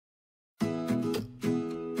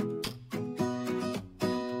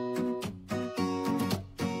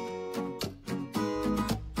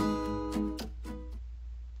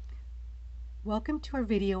Welcome to our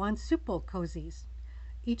video on soup bowl cozies.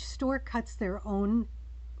 Each store cuts their own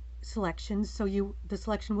selections, so the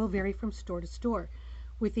selection will vary from store to store.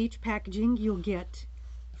 With each packaging, you'll get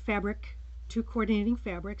fabric, 2 coordinating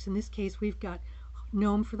fabrics. In this case, we've got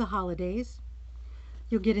gnome for the holidays.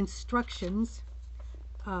 You'll get instructions.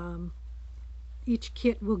 Each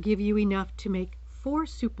kit will give you enough to make 4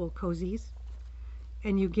 soup bowl cozies,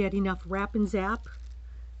 and you get enough wrap and zap,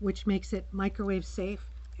 which makes it microwave safe,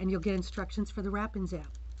 and you'll get instructions for the wrap and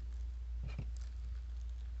zap.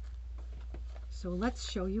 So let's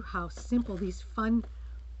show you how simple these fun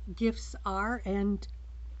gifts are, and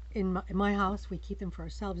in my house we keep them for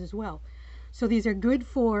ourselves as well. So these are good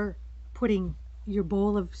for putting your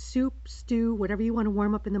bowl of soup, stew, whatever you want to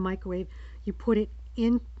warm up in the microwave. You put it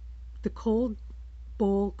in the cold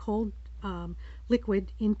bowl,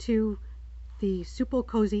 liquid into the soup bowl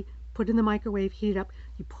cozy, put it in the microwave, heat it up,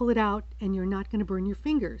 you pull it out, and you're not going to burn your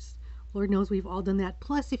fingers. Lord knows we've all done that.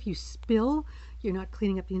 Plus, if you spill, you're not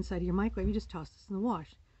cleaning up the inside of your microwave. You just toss this in the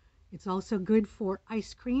wash. It's also good for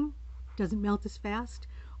ice cream. Doesn't melt as fast.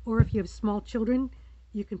 Or if you have small children,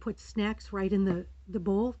 you can put snacks right in the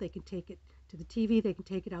bowl. They can take it to the TV. They can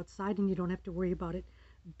take it outside, and you don't have to worry about it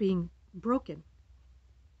being broken.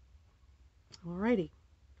 Alrighty.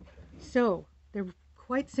 So they're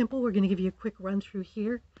quite simple. We're going to give you a quick run through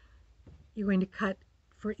here. You're going to cut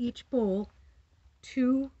for each bowl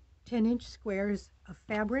 2 10-inch squares of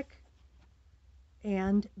fabric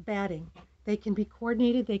and batting. They can be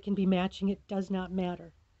coordinated, they can be matching, it does not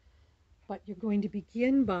matter. But you're going to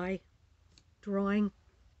begin by drawing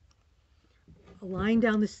a line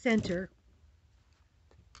down the center.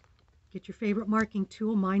 Get your favorite marking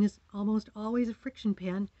tool. Mine is almost always a friction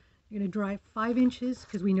pen. You're going to draw 5 inches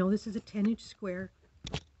because we know this is a 10-inch square.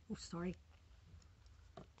 Oh, sorry.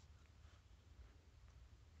 A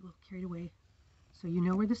little carried away. So you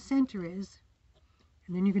know where the center is,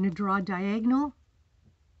 and then you're going to draw a diagonal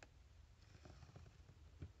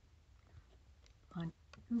on,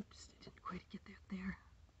 oops, I didn't quite get that there.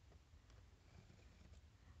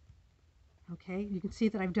 Okay, you can see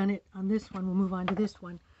that I've done it on this one. We'll move on to this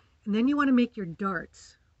one. And then you want to make your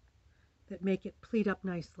darts that make it pleat up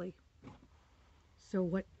nicely. So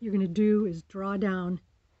what you're going to do is draw down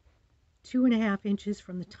 2.5 inches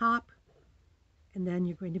from the top, and then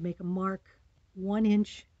you're going to make a mark 1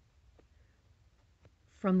 inch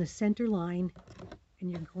from the center line,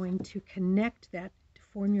 and you're going to connect that to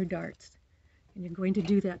form your darts. And you're going to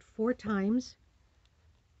do that 4 times,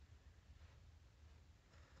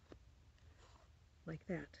 like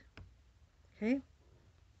that. Okay?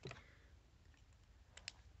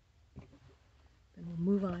 Then we'll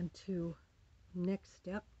move on to next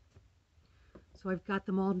step. So I've got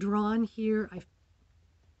them all drawn here. I've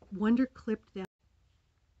wonder clipped them.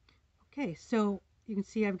 Okay, so you can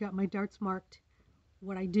see I've got my darts marked.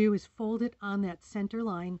 What I do is fold it on that center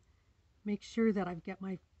line, make sure that I've got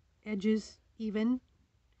my edges even,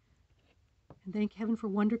 and thank heaven for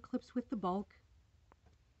wonder clips with the bulk.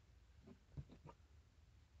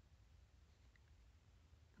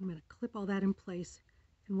 I'm going to clip all that in place,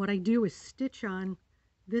 and what I do is stitch on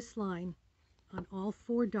this line on all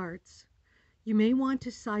 4 darts. You may want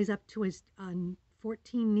to size up to a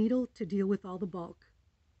 14 needle to deal with all the bulk.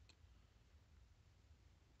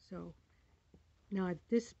 So now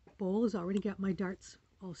this bowl has already got my darts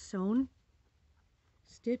all sewn,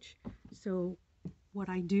 stitch. So what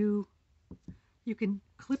I do, you can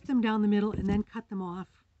clip them down the middle and then cut them off.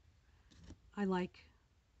 I like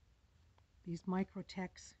these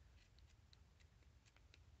Microtex.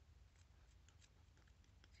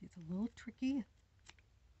 See, it's a little tricky.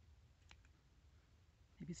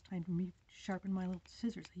 Maybe it's time for me to sharpen my little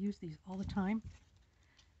scissors. I use these all the time.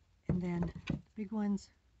 And then the big ones,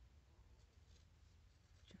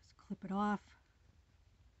 just clip it off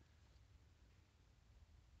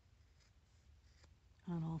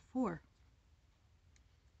on all 4.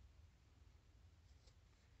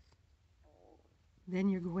 Then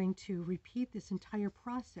you're going to repeat this entire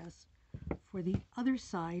process for the other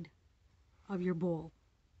side of your bowl,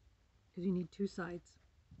 because you need 2 sides.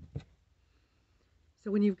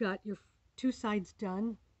 So when you've got your 2 sides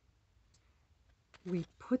done, we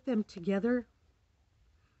put them together.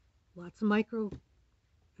 Lots of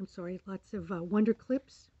wonder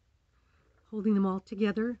clips, holding them all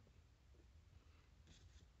together.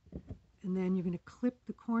 And then you're going to clip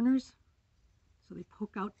the corners so they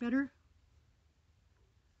poke out better.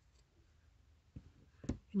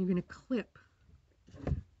 And you're going to clip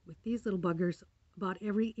with these little buggers about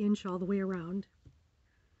every inch all the way around.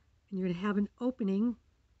 And you're going to have an opening.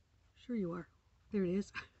 Sure you are. There it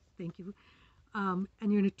is. Thank you. And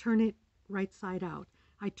you're going to turn it right side out.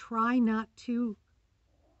 I try not to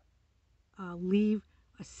leave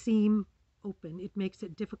a seam open. It makes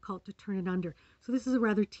it difficult to turn it under. So this is a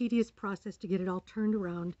rather tedious process to get it all turned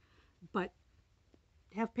around, but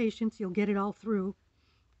have patience, you'll get it all through.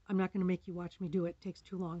 I'm not going to make you watch me do it. It takes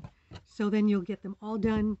too long. So then you'll get them all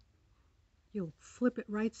done. You'll flip it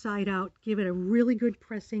right side out, give it a really good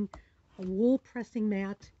pressing. A wool pressing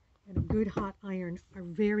mat and a good hot iron are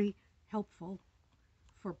very helpful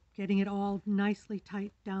for getting it all nicely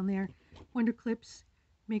tight down there. Wonder clips,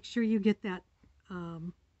 make sure you get that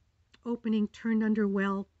opening turned under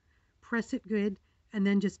well, press it good, and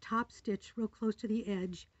then just top stitch real close to the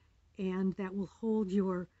edge, and that will hold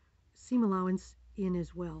your seam allowance in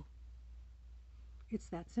as well. It's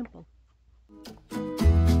that simple.